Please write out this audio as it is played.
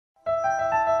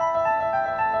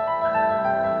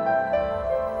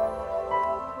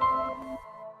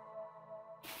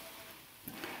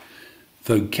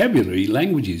Vocabulary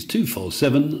Languages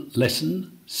 247,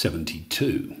 Lesson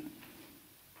 72.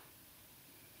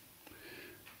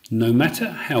 No matter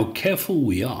how careful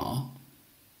we are,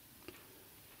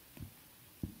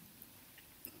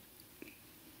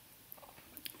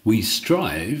 we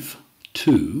strive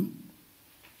to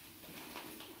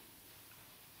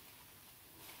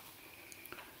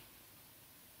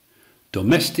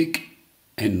domestic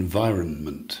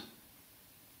environment.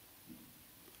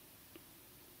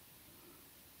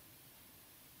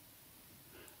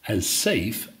 As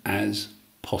safe as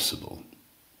possible.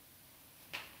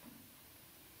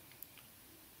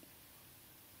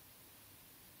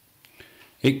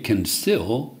 It can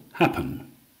still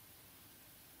happen.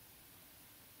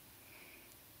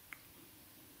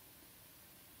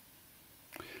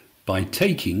 By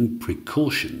taking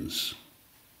precautions.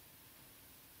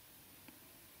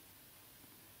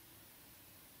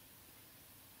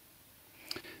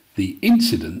 The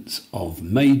incidence of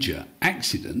major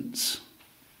accidents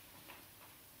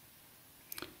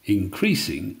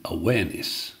increasing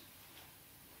awareness.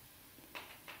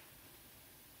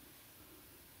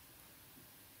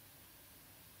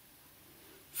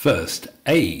 First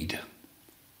aid.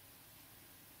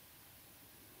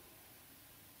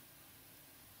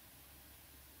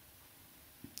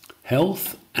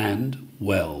 Health and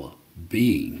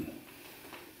well-being.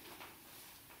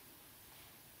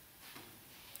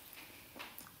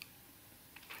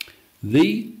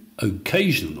 The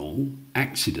occasional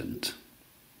accident.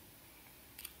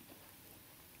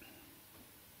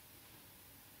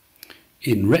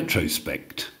 In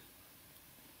retrospect.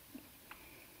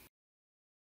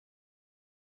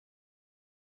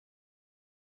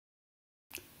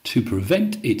 To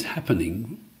prevent it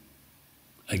happening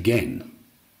again.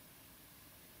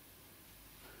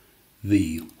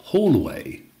 The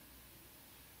hallway.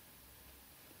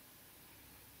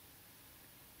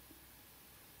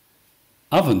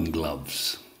 Oven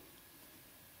gloves.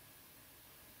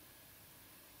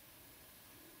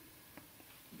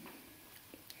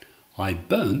 I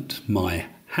burnt my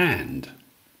hand.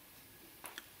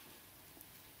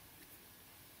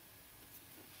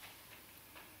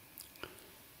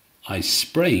 I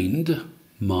sprained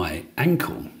my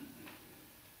ankle.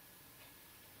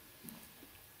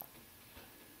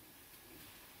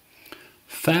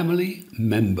 Family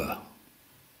member.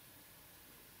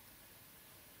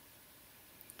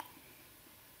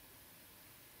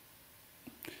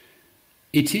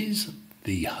 It is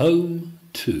the home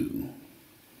to.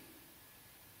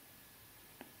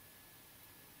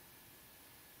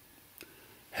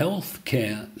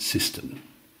 Healthcare system.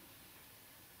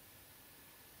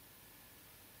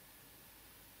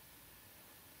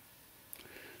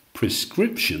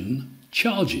 Prescription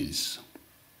charges.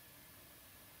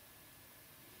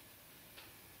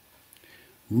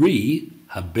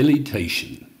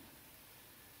 Rehabilitation.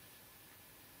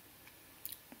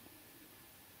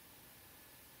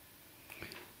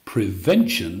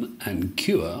 Prevention and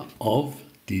cure of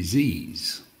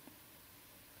disease.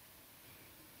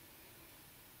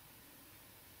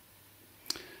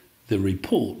 The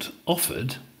report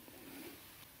offered,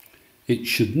 it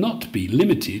should not be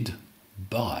limited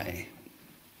by.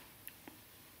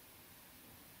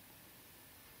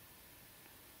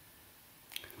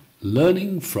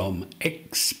 Learning from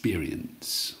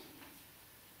experience.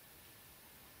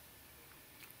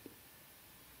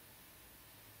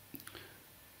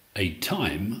 A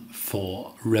time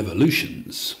for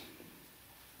revolutions.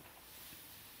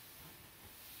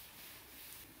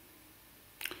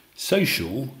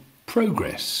 Social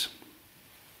progress.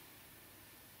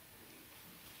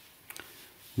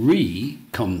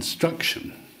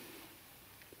 Reconstruction.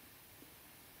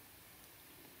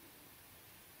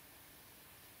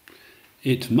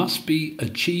 It must be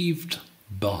achieved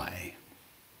by.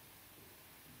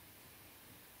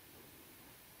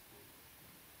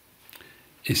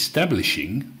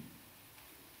 Establishing.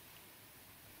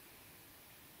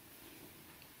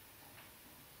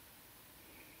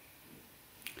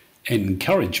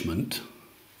 Encouragement.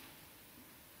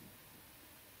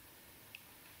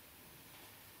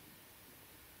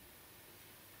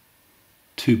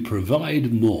 To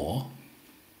provide more.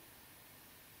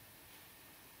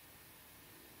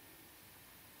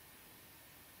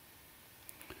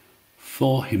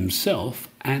 For himself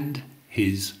and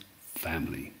his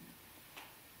family.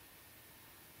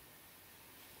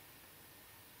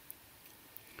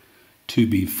 To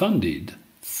be funded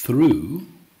through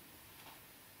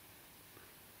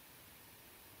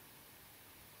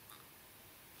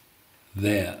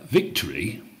their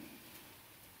victory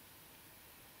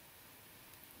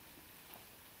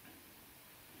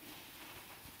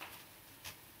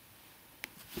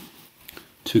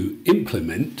to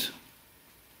implement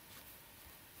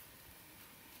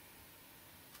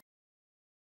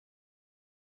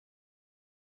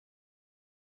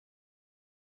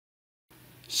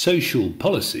social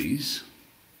policies,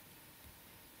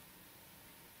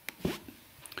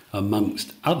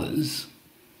 amongst others,